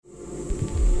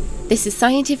This is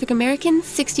Scientific American's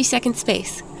 60-Second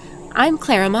Space. I'm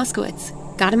Clara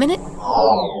Moskowitz. Got a minute?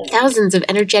 Thousands of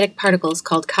energetic particles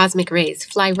called cosmic rays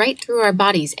fly right through our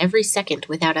bodies every second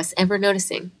without us ever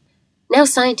noticing. Now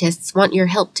scientists want your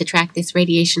help to track this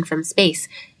radiation from space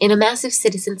in a massive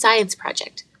citizen science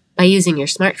project by using your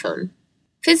smartphone.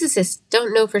 Physicists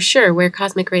don't know for sure where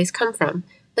cosmic rays come from,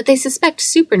 but they suspect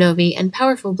supernovae and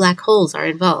powerful black holes are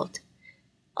involved.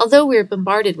 Although we're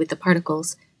bombarded with the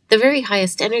particles, the very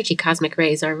highest energy cosmic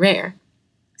rays are rare.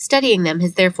 Studying them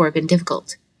has therefore been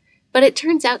difficult. But it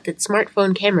turns out that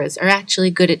smartphone cameras are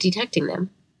actually good at detecting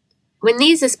them. When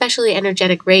these especially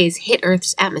energetic rays hit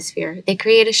Earth's atmosphere, they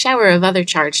create a shower of other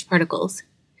charged particles.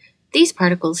 These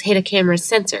particles hit a camera's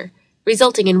sensor,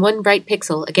 resulting in one bright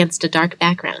pixel against a dark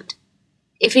background.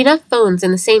 If enough phones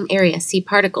in the same area see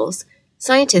particles,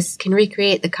 scientists can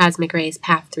recreate the cosmic rays'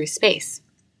 path through space.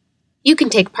 You can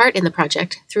take part in the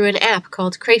project through an app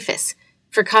called Crayfis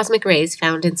for cosmic rays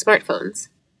found in smartphones.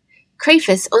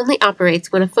 Crayfis only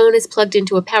operates when a phone is plugged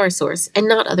into a power source and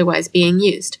not otherwise being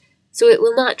used, so it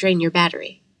will not drain your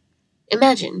battery.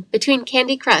 Imagine, between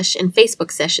Candy Crush and Facebook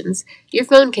sessions, your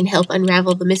phone can help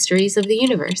unravel the mysteries of the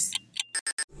universe.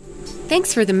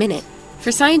 Thanks for the minute.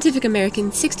 For Scientific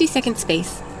American's 60-Second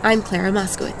Space, I'm Clara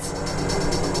Moskowitz.